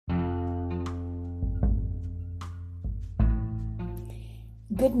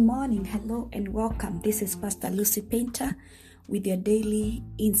Good morning, hello, and welcome. This is Pastor Lucy Painter with your daily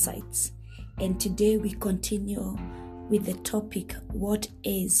insights. And today we continue with the topic, what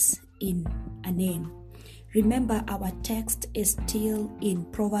is in a name? Remember, our text is still in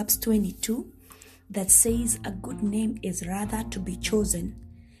Proverbs 22 that says, a good name is rather to be chosen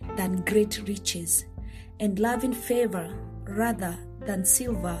than great riches, and loving favor rather than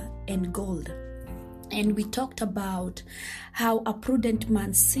silver and gold. And we talked about how a prudent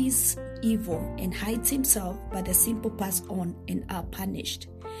man sees evil and hides himself, but the simple pass on and are punished.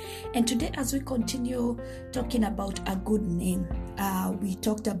 And today, as we continue talking about a good name, we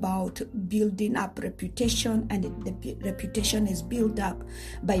talked about building up reputation, and the reputation is built up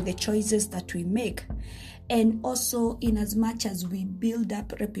by the choices that we make. And also, in as much as we build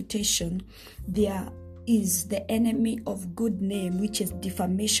up reputation, there is the enemy of good name, which is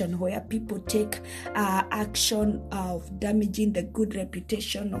defamation, where people take action of damaging the good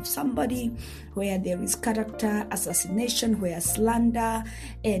reputation of somebody, where there is character assassination, where slander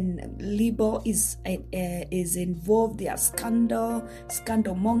and libel is involved. There are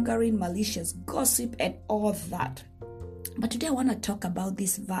scandal mongering, malicious gossip, and all of that. But today I want to talk about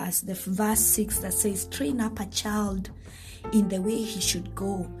this verse, the verse 6 that says, train up a child in the way he should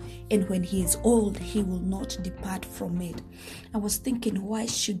go, and when he is old, he will not depart from it. I was thinking, why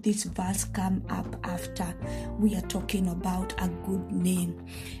should this verse come up after we are talking about a good name?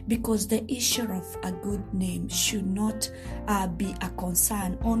 Because the issue of a good name should not be a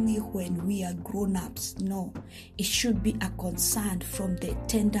concern only when we are grown-ups. No, it should be a concern from the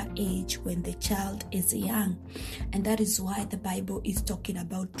tender age when the child is young. And that is why the Bible is talking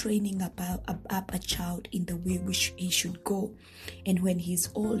about training up a child in the way which he should go. And when he's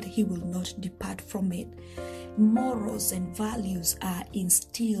old, he will not depart from it. Morals and values are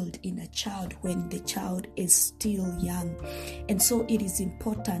instilled in a child when the child is still young. And so it is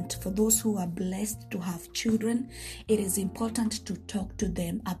important for those who are blessed to have children, it is important to talk to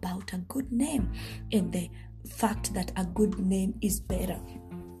them about a good name and the fact that a good name is better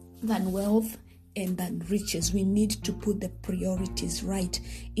than wealth and than riches. We need to put the priorities right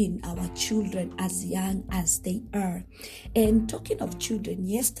in our children as young as they are. And talking of children,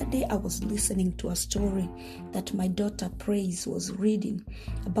 yesterday I was listening to a story that my daughter Praise was reading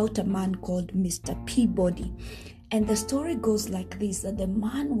about a man called Mr. Peabody. And the story goes like this, that the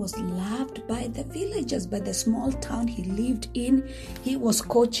man was loved by the villagers, by the small town he lived in. He was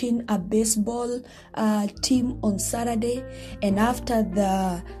coaching a baseball team on Saturday. And after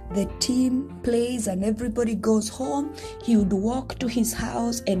the team plays and everybody goes home, he would walk to his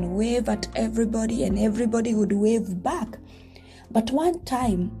house and wave at everybody, and everybody would wave back. But one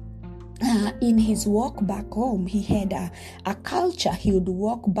time, in his walk back home, he had a culture. He would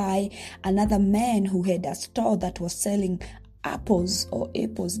walk by another man who had a store that was selling apples or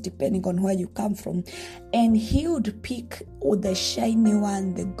apples, depending on where you come from. And he would pick the shiny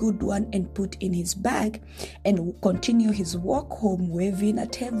one, the good one, and put in his bag and continue his walk home, waving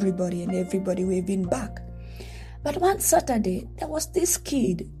at everybody and everybody waving back. But one Saturday, there was this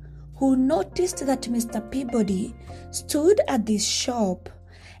kid who noticed that Mr. Peabody stood at this shop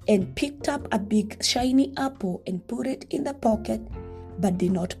and picked up a big shiny apple and put it in the pocket, but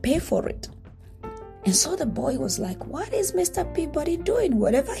did not pay for it. And so the boy was like, what is Mr. Peabody doing?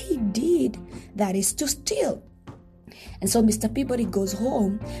 Whatever he did, that is to steal. And so Mr. Peabody goes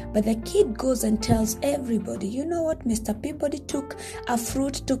home, but the kid goes and tells everybody, you know what, Mr. Peabody took a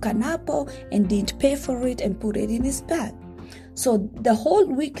fruit, took an apple, and didn't pay for it and put it in his bag. So the whole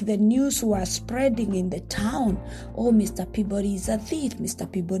week the news was spreading in the town. Oh, Mr. Peabody is a thief. Mr.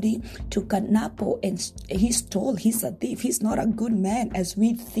 Peabody took an apple and he stole. He's a thief. He's not a good man as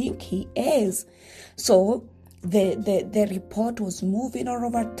we think he is. So the report was moving all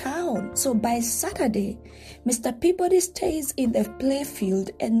over town. So by Saturday, Mr. Peabody stays in the playfield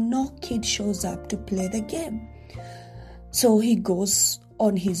and no kid shows up to play the game. So he goes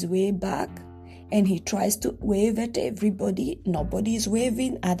on his way back, and he tries to wave at everybody. Nobody is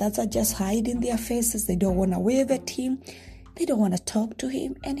waving. Others are just hiding their faces. They don't want to wave at him. They don't want to talk to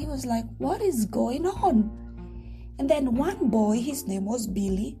him. And he was like, what is going on? And then one boy, his name was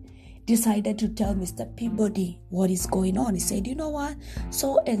Billy, decided to tell Mr. Peabody what is going on. He said, you know what?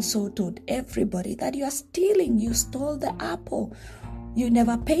 So and so told everybody that you are stealing. You stole the apple. You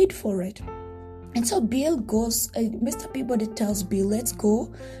never paid for it. And so Bill goes, Mr. Peabody tells Bill, let's go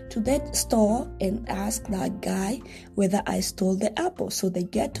to that store and ask that guy whether I stole the apple. So they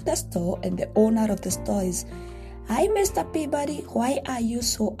get to the store, and the owner of the store is, hi, Mr. Peabody, why are you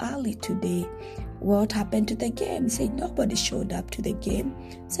so early today? what happened to the game? He said, nobody showed up to the game.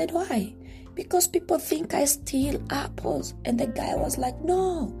 I said, why? Because people think I steal apples. And the guy was like,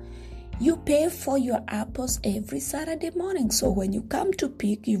 no, you pay for your apples every Saturday morning. So when you come to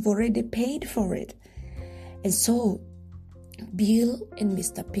pick, you've already paid for it. And so Bill and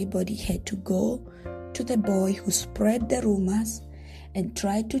Mr. Peabody had to go to the boy who spread the rumors and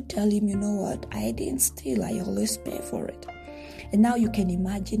tried to tell him, you know what, I didn't steal, I always pay for it. And now you can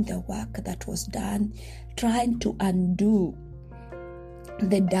imagine the work that was done trying to undo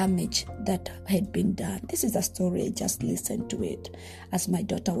the damage that had been done. This is a story, I just listened to it as my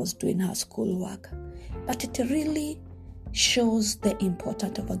daughter was doing her schoolwork. But it really shows the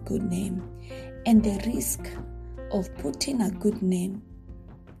importance of a good name and the risk of putting a good name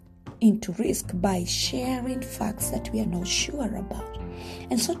into risk by sharing facts that we are not sure about.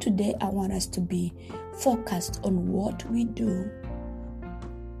 And so today I want us to be focused on what we do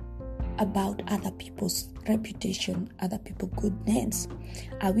about other people's reputation, other people's good names.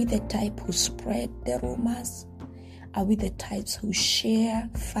 Are we the type who spread the rumors? Are we the types who share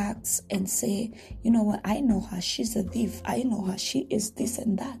facts and say, you know what, I know her, she's a thief. I know her, she is this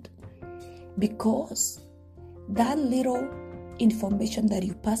and that. Because that little information that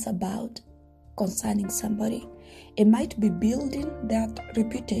you pass about concerning somebody, it might be building that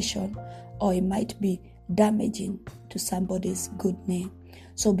reputation or it might be damaging to somebody's good name.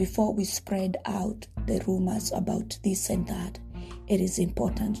 So before we spread out the rumors about this and that, it is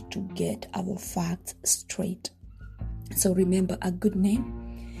important to get our facts straight. So remember, a good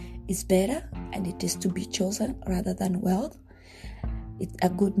name is better and it is to be chosen rather than wealth. A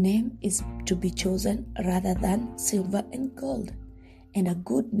good name is to be chosen rather than silver and gold. And a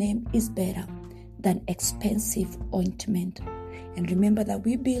good name is better than expensive ointment. And remember that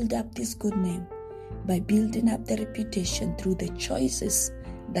we build up this good name by building up the reputation through the choices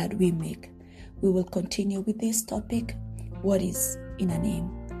that we make. We will continue with this topic, what is in a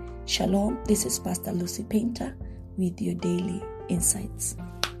name. Shalom, this is Pastor Lucy Painter with your daily insights.